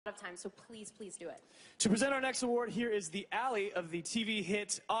of time, so please, please do it. To present our next award, here is the Allie of the TV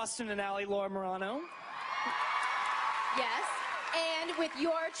hit Austin and Allie, Laura Morano. Yes, and with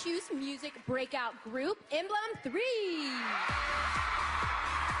your Choose Music breakout group, Emblem3.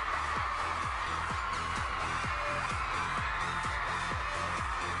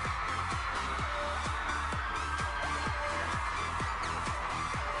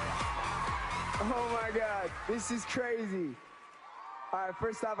 Oh my God, this is crazy. All right,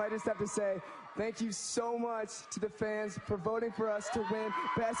 first off, I just have to say thank you so much to the fans for voting for us to win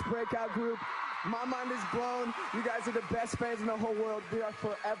Best Breakout Group. My mind is blown. You guys are the best fans in the whole world. We are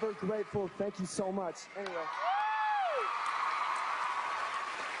forever grateful. Thank you so much. Anyway.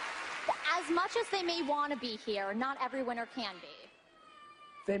 As much as they may want to be here, not every winner can be.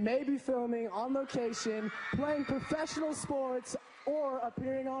 They may be filming on location, playing professional sports, or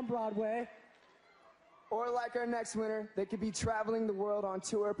appearing on Broadway. Or like our next winner, they could be traveling the world on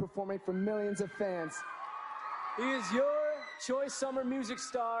tour, performing for millions of fans. He is your Choice Summer Music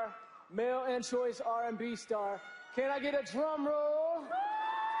Star, male and Choice R&B Star. Can I get a drum roll?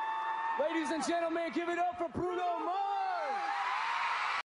 Ladies and gentlemen, give it up for Bruno Mars!